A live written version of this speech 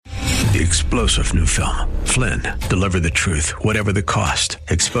The explosive new film, Flynn, deliver the truth, whatever the cost,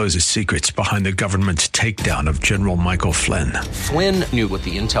 exposes secrets behind the government's takedown of General Michael Flynn. Flynn knew what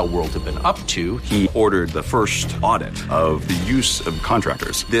the intel world had been up to. He ordered the first audit of the use of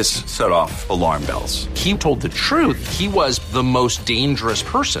contractors. This set off alarm bells. He told the truth. He was the most dangerous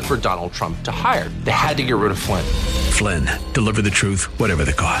person for Donald Trump to hire. They had to get rid of Flynn. Flynn, deliver the truth, whatever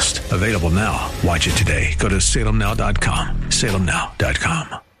the cost. Available now. Watch it today. Go to salemnow.com.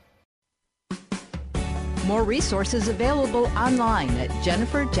 salemnow.com. More resources available online at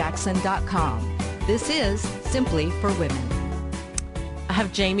jenniferjackson.com. This is Simply for Women. I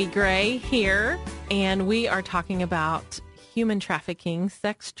have Jamie Gray here, and we are talking about human trafficking,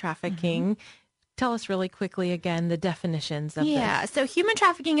 sex trafficking. Tell us really quickly again the definitions of this. So human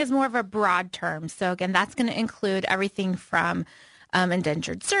trafficking is more of a broad term. So again, that's going to include everything from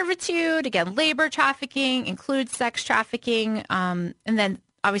indentured servitude, again, labor trafficking, includes sex trafficking, and then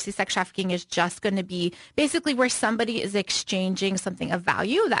obviously sex trafficking is just going to be basically where somebody is exchanging something of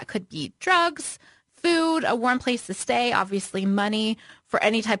value. That could be drugs, food, a warm place to stay, obviously money, for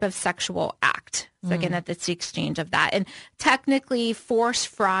any type of sexual act. So again, that's the exchange of that. And technically, force,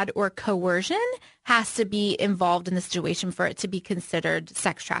 fraud, or coercion has to be involved in the situation for it to be considered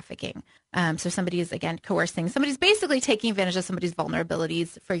sex trafficking. So somebody is, again, coercing. Somebody's basically taking advantage of somebody's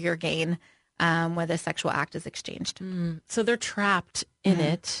vulnerabilities for your gain when the sexual act is exchanged. So they're trapped in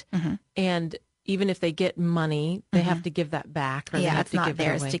it, and even if they get money, they have to give that back. Or they have it's to not give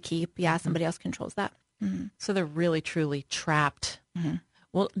theirs it away. to keep. Yeah, somebody else controls that. So they're really, truly trapped.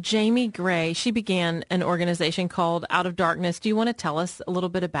 Well, Jamie Gray, she began an organization called Out of Darkness. Do you want to tell us a little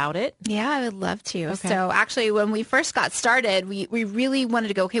bit about it? Yeah, I would love to. Okay. So actually, when we first got started, we really wanted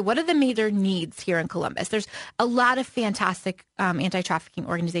to go, okay, what are the major needs here in Columbus? There's a lot of fantastic anti-trafficking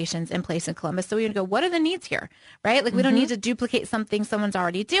organizations in place in Columbus. So we would go, what are the needs here, right? Like we don't need to duplicate something someone's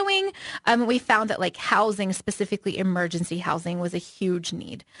already doing. We found that like housing, specifically emergency housing, was a huge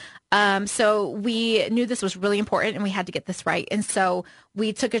need. So we knew this was really important and we had to get this right. And so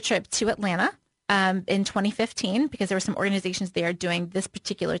we took a trip to Atlanta in 2015 because there were some organizations there doing this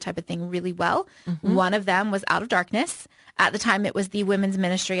particular type of thing really well. One of them was Out of Darkness. At the time, it was the Women's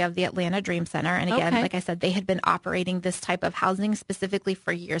Ministry of the Atlanta Dream Center. And again, like I said, they had been operating this type of housing specifically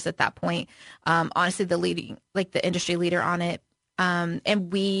for years at that point. Honestly, the industry leader on it.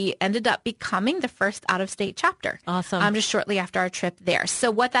 And we ended up becoming the first out-of-state chapter. Awesome. Just shortly after our trip there.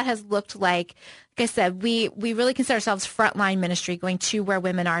 So what that has looked like I said, we really consider ourselves frontline ministry, going to where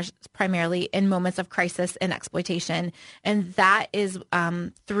women are primarily in moments of crisis and exploitation. And that is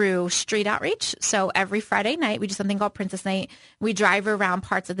through street outreach. So every Friday night, we do something called Princess Night. We drive around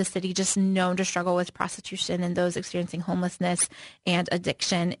parts of the city just known to struggle with prostitution and those experiencing homelessness and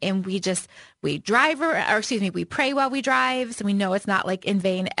addiction. And we pray while we drive. So we know it's not like in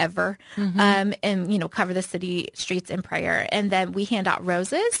vain ever. And, cover the city streets in prayer. And then we hand out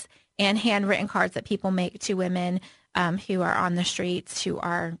roses and handwritten cards that people make to women who are on the streets, who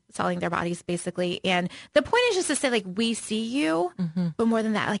are selling their bodies, basically. And the point is just to say, like, we see you, but more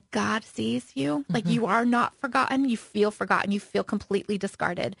than that, like, God sees you. Like, you are not forgotten. You feel forgotten. You feel completely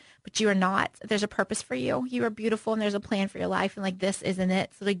discarded, but you are not. There's a purpose for you. You are beautiful, and there's a plan for your life, and, like, this isn't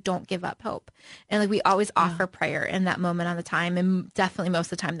it. So, like, don't give up hope. And, like, we always offer prayer in that moment on the time, and definitely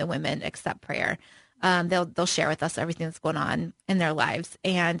most of the time the women accept prayer. They'll share with us everything that's going on in their lives.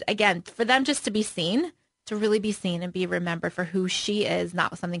 And again, for them just to be seen, to really be seen and be remembered for who she is,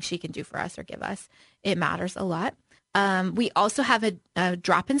 not something she can do for us or give us, it matters a lot. We also have a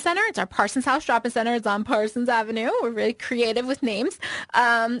drop-in center. It's our Parsons House Drop-in Center. It's on Parsons Avenue. We're really creative with names.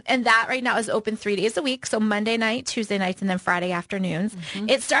 And that right now is open 3 days a week. So Monday night, Tuesday nights, and then Friday afternoons.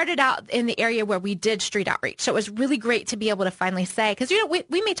 It started out in the area where we did street outreach. So it was really great to be able to finally say, because,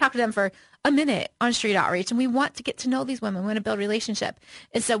 we may talk to them for a minute on street outreach, and we want to get to know these women. We want to build a relationship.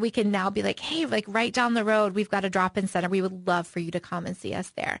 And so we can now be like, hey, like right down the road, we've got a drop-in center. We would love for you to come and see us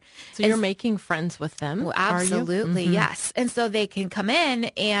there. So you're making friends with them? Well, absolutely, yes. And so they can come in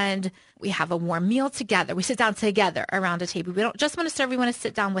and we have a warm meal together. We sit down together around a table. We don't just want to serve. We want to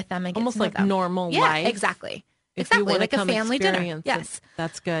sit down with them and get almost to know like them. normal life. Yeah, exactly. If you want like to a family dinner. Yes,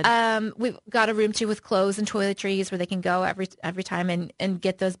 that's good. We've got a room too with clothes and toiletries where they can go every time and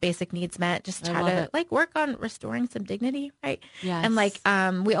get those basic needs met. Just try to like work on restoring some dignity, right? Yes. And like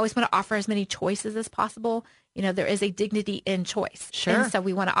we always want to offer as many choices as possible. There is a dignity in choice. Sure. And so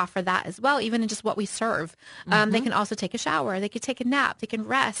we want to offer that as well, even in just what we serve. They can also take a shower. They can take a nap. They can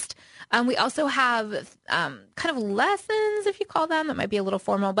rest. We also have kind of lessons, if you call them. That might be a little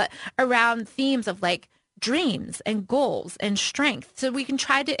formal, but around themes of like dreams and goals and strength. So we can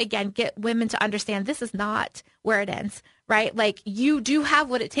try to, again, get women to understand this is not where it ends, right? Like you do have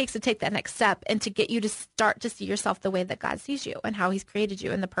what it takes to take that next step and to get you to start to see yourself the way that God sees you and how he's created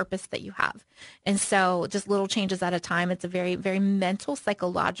you and the purpose that you have. And so just little changes at a time. It's a very, very mental,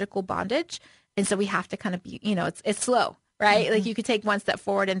 psychological bondage. And so we have to kind of be, it's slow, right? Like you could take one step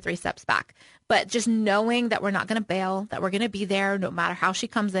forward and 3 steps back, but just knowing that we're not going to bail, that we're going to be there no matter how she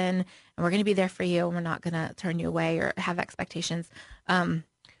comes in, and we're going to be there for you, and we're not going to turn you away or have expectations.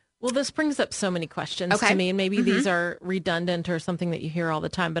 Well, this brings up so many questions to me, and maybe these are redundant or something that you hear all the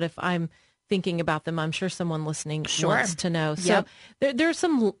time, but if I'm thinking about them, I'm sure someone listening wants to know. So there's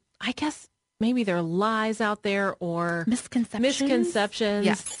some, I guess, maybe there are lies out there or misconceptions.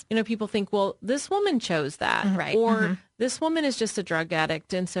 Yes. People think, well, this woman chose that. Right. Or this woman is just a drug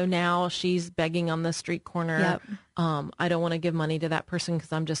addict. And so now she's begging on the street corner. I don't want to give money to that person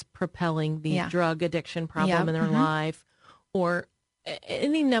because I'm just propelling the drug addiction problem in their life. Or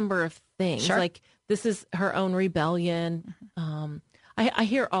any number of things. Like this is her own rebellion. I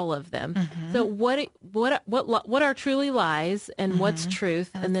hear all of them. So what are truly lies and what's truth?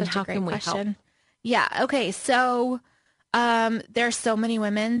 And then how can we help? Yeah. Okay. So there's so many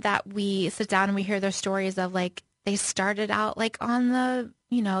women that we sit down and we hear their stories of like they started out like on the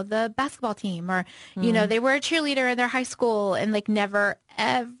the basketball team or they were a cheerleader in their high school and like never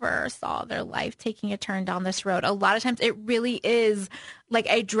ever saw their life taking a turn down this road. A lot of times it really is like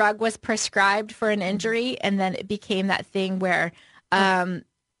a drug was prescribed for an injury and then it became that thing where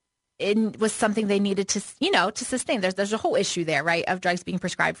it was something they needed to, to sustain. There's a whole issue there, right, of drugs being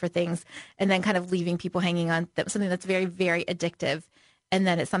prescribed for things and then kind of leaving people hanging on something that's very, very addictive. And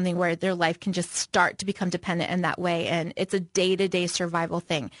then it's something where their life can just start to become dependent in that way. And it's a day-to-day survival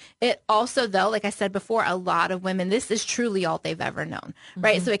thing. It also, though, like I said before, a lot of women, this is truly all they've ever known,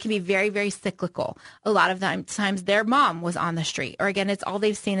 right? So it can be very, very cyclical. A lot of times their mom was on the street, or again, it's all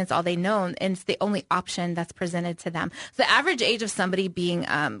they've seen, it's all they've known, and it's the only option that's presented to them. So the average age of somebody being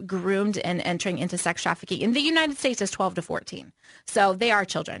groomed and entering into sex trafficking in the United States is 12 to 14. So they are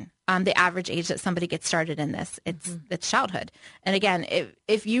children. The average age that somebody gets started in this, it's childhood. And again,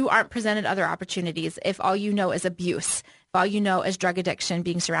 if you aren't presented other opportunities, if all you know is abuse, if all you know is drug addiction,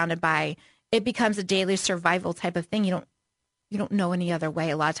 being surrounded by, it becomes a daily survival type of thing. You don't know any other way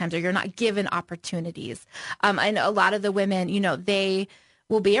a lot of times, or you're not given opportunities. And a lot of the women, they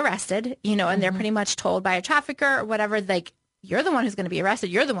will be arrested, and they're pretty much told by a trafficker or whatever, like, you're the one who's going to be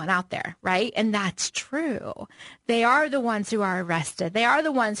arrested. You're the one out there, right? And that's true. They are the ones who are arrested. They are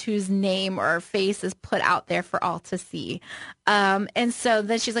the ones whose name or face is put out there for all to see. And so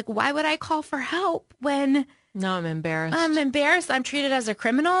then she's like, why would I call for help when... No, I'm embarrassed. I'm embarrassed. I'm treated as a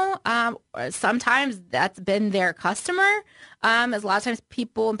criminal. Sometimes that's been their customer. As a lot of times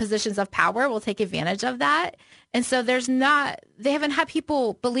people in positions of power will take advantage of that. And so they haven't had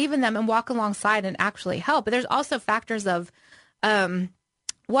people believe in them and walk alongside and actually help. But there's also factors of, one,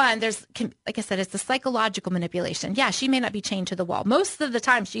 like I said, it's the psychological manipulation. Yeah, she may not be chained to the wall. Most of the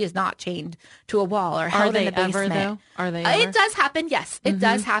time she is not chained to a wall or held in the basement. Are they ever, though? Are they ever? It does happen, yes. It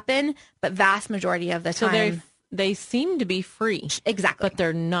does happen, but vast majority of the time. So they seem to be free. Exactly. But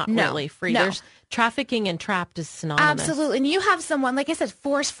they're not really free. No. There's trafficking and trapped is synonymous. Absolutely. And you have someone, like I said,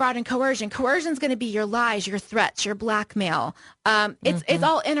 force, fraud, and coercion. Coercion is going to be your lies, your threats, your blackmail. It's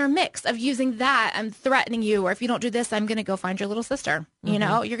all intermixed of using that. I'm threatening you, or if you don't do this, I'm going to go find your little sister. You're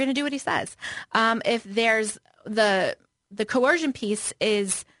going to do what he says. If there's the coercion piece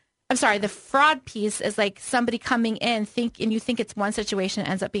is... the fraud piece is like somebody coming in and you think it's one situation,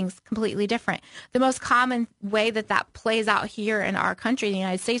 ends up being completely different. The most common way that plays out here in our country, in the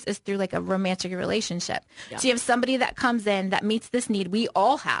United States, is through like a romantic relationship. Yeah. So you have somebody that comes in that meets this need we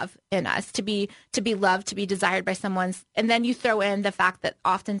all have in us to be loved, to be desired by someone. And then you throw in the fact that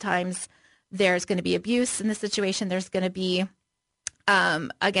oftentimes there's going to be abuse in the situation. There's going to be,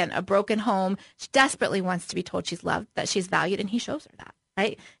 again, a broken home. She desperately wants to be told she's loved, that she's valued, and he shows her that.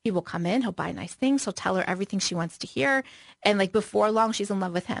 Right? He will come in, he'll buy nice things, he'll tell her everything she wants to hear. And like before long, she's in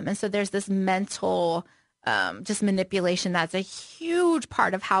love with him. And so there's this mental just manipulation that's a huge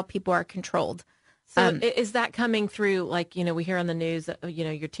part of how people are controlled. So is that coming through, like, we hear on the news that,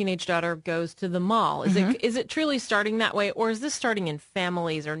 your teenage daughter goes to the mall. Is it truly starting that way, or is this starting in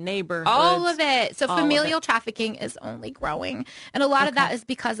families or neighborhoods? All of it. So familial trafficking is only growing. And a lot of that is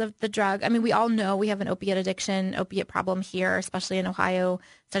because of the drug. I mean, we all know we have an opiate problem here, especially in Ohio,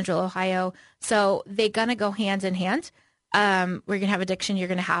 central Ohio. So they're going to go hand in hand. We're going to have addiction. You're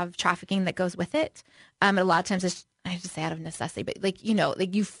going to have trafficking that goes with it. A lot of times it's, I have to say out of necessity, but like,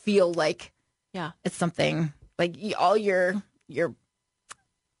 like you feel like, yeah, it's something like all your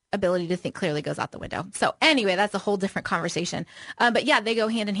ability to think clearly goes out the window. So anyway, that's a whole different conversation. But yeah, they go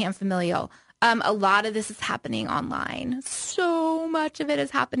hand in hand, familial. A lot of this is happening online. So much of it is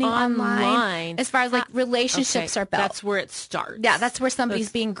happening online. As far as like relationships are built. That's where it starts. Yeah, that's where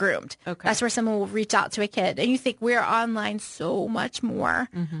somebody's being groomed. Okay. That's where someone will reach out to a kid. And you think we're online so much more,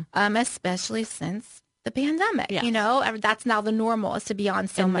 especially since the pandemic. Yes. You know, that's now the normal, is to be on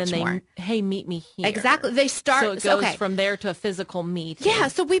so much more. Hey, meet me here. Exactly. They start. So it goes from there to a physical meeting. Yeah.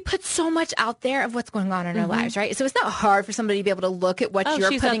 So we put so much out there of what's going on in our lives, right? So it's not hard for somebody to be able to look at what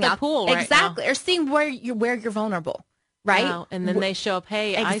you're putting out. Pool exactly. Or seeing where you're vulnerable. Right? Wow. And then they show up,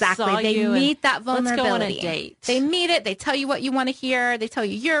 hey, exactly. I saw they you. They meet that vulnerability. Let's go on a date. They meet it. They tell you what you want to hear. They tell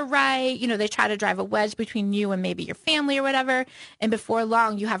you you're right. You know, they try to drive a wedge between you and maybe your family or whatever. And before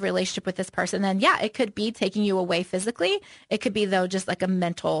long, you have a relationship with this person. And yeah, it could be taking you away physically. It could be, though, just like a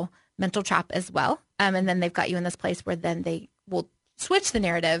mental trap as well. And then they've got you in this place where then they will switch the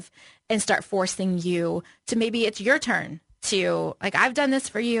narrative and start forcing you to, maybe it's your turn to, like, I've done this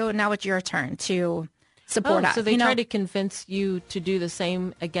for you. Now it's your turn to support us. So they try to convince you to do the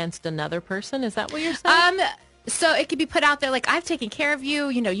same against another person? Is that what you're saying? So it could be put out there like, I've taken care of you.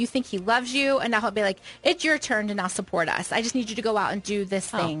 You know, you think he loves you. And now he'll be like, it's your turn to now support us. I just need you to go out and do this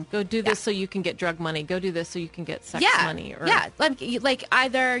thing. Go do this so you can get drug money. Go do this so you can get sex money. Or... Yeah. Like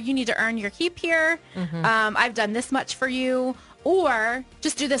either you need to earn your keep here. I've done this much for you. Or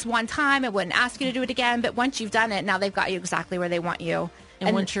just do this one time. I wouldn't ask you to do it again. But once you've done it, now they've got you exactly where they want you.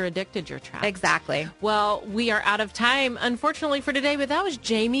 And once you're addicted, you're trapped. Exactly. Well, we are out of time, unfortunately, for today, but that was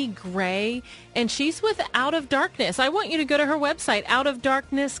Jamie Gray, and she's with Out of Darkness. I want you to go to her website,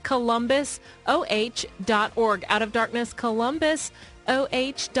 outofdarknesscolumbusoh.org,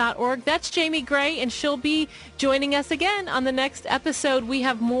 outofdarknesscolumbusoh.org. That's Jamie Gray, and she'll be joining us again on the next episode. We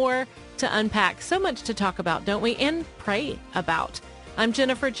have more to unpack. So much to talk about, don't we? And pray about. I'm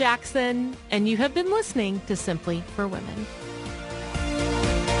Jennifer Jackson, and you have been listening to Simply for Women.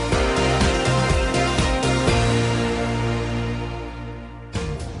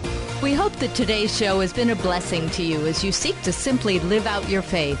 We hope that today's show has been a blessing to you as you seek to simply live out your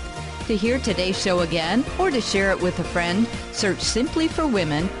faith. To hear today's show again or to share it with a friend, search Simply for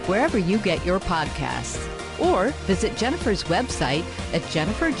Women wherever you get your podcasts. Or visit Jennifer's website at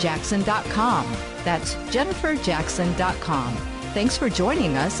jenniferjackson.com. That's jenniferjackson.com. Thanks for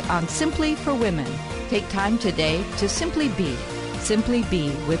joining us on Simply for Women. Take time today to simply be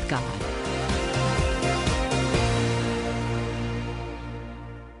with God.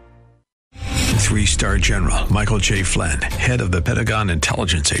 3-star General Michael J. Flynn, head of the Pentagon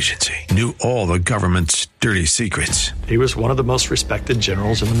Intelligence Agency, knew all the government's dirty secrets. He was one of the most respected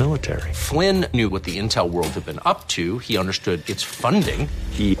generals in the military. Flynn knew what the intel world had been up to. He understood its funding.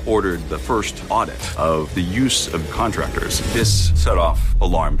 He ordered the first audit of the use of contractors. This set off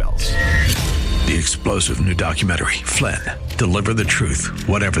alarm bells. The explosive new documentary, Flynn, Deliver the Truth,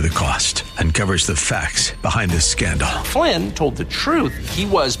 Whatever the Cost, uncovers the facts behind this scandal. Flynn told the truth. He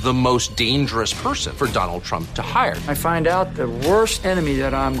was the most dangerous person for Donald Trump to hire. I find out the worst enemy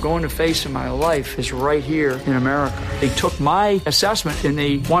that I'm going to face in my life is right here in America. They took my assessment and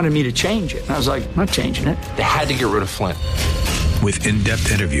they wanted me to change it. And I was like, I'm not changing it. They had to get rid of Flynn. With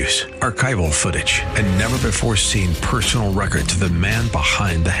in-depth interviews, archival footage, and never-before-seen personal records of the man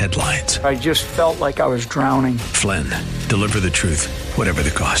behind the headlines. I just felt like I was drowning. Flynn, Deliver the Truth, Whatever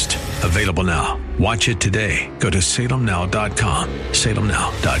the Cost. Available now. Watch it today. Go to salemnow.com.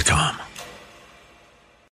 salemnow.com.